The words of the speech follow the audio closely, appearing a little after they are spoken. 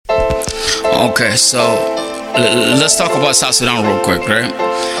Okay, so let's talk about South Sudan real quick, right?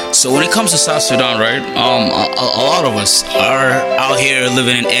 So when it comes to South Sudan, right, a lot of us are out here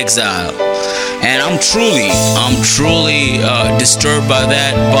living in exile, and I'm truly disturbed by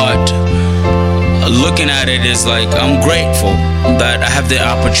that. But looking at it is like I'm grateful that I have the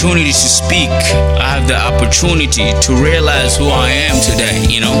opportunity to speak. I have the opportunity to realize who I am today,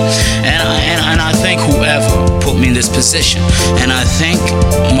 and I thank whoever put me in this position, and I thank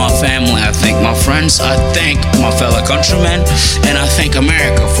my family, I thank my friends, I thank my fellow countrymen, and I thank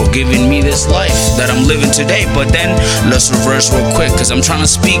America for giving me this life that I'm living today. But then let's reverse real quick, because I'm trying to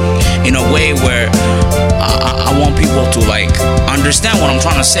speak in a way where I want people to like understand what I'm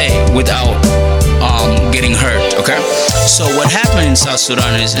trying to say without getting hurt. Okay, so what happened in South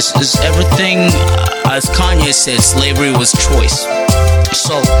Sudan is everything, as Kanye said, slavery was choice.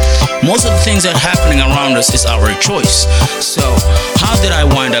 So most of the things that are happening around us is our choice. So how did I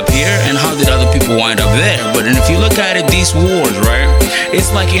wind up here, and how did other people wind up there? But then if you look at it, these wars, right,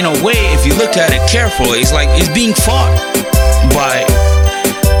 it's like, in a way, if you look at it carefully, it's like it's being fought by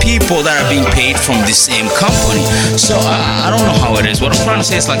people that are being paid from the same company. So I don't know how it is. What I'm trying to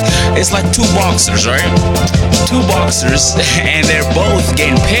say is like, it's like two boxers, right? Two boxers, and they're both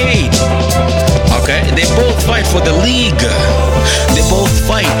getting paid. Okay, they both fight for the league. They both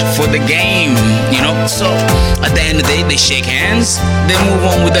fight for the game, So at the end of the day, they shake hands, they move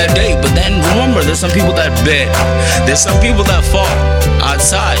on with their day. But then remember, there's some people that bet. There's some people that fought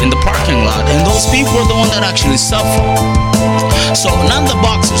outside in the parking lot, and those people are the ones that actually suffer. So not the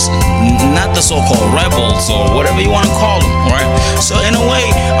boxers, not the so-called rebels or whatever you want to call them, right? So in a way,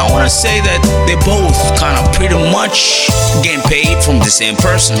 I want to say that they both kind of pretty much getting paid from the same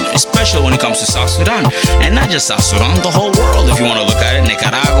person, especially when it comes to South Sudan. And not just South Sudan, the whole world, if you want to look at it.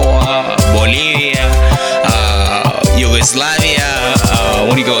 Nicaragua, Bolivia, Yugoslavia,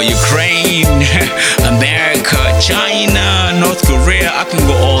 Ukraine, America, China, North Korea. I can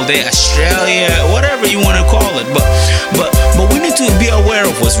go all day. Australia, whatever you want to call it. But we need to be aware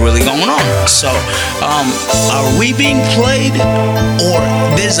of what's really going on. So, are we being played, or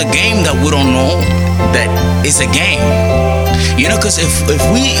there's a game that we don't know that is a game? Because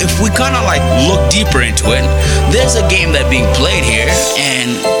if we kind of like look deeper into it, there's a game that being played here,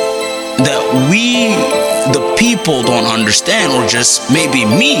 and that the people don't understand, or just maybe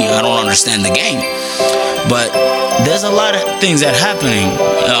me, I don't understand the game. But there's a lot of things that are happening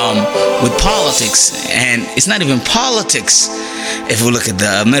with politics, and it's not even politics. If we look at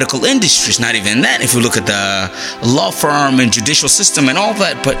the medical industry, it's not even that. If we look at the law firm and judicial system and all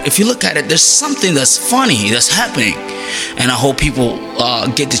that, but if you look at it, there's something that's funny that's happening, and I hope people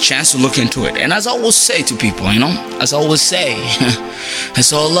get the chance to look into it. And as I always say to people, as I always say,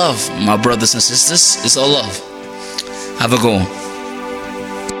 it's all love, my brothers and sisters. It's all love. Have a go.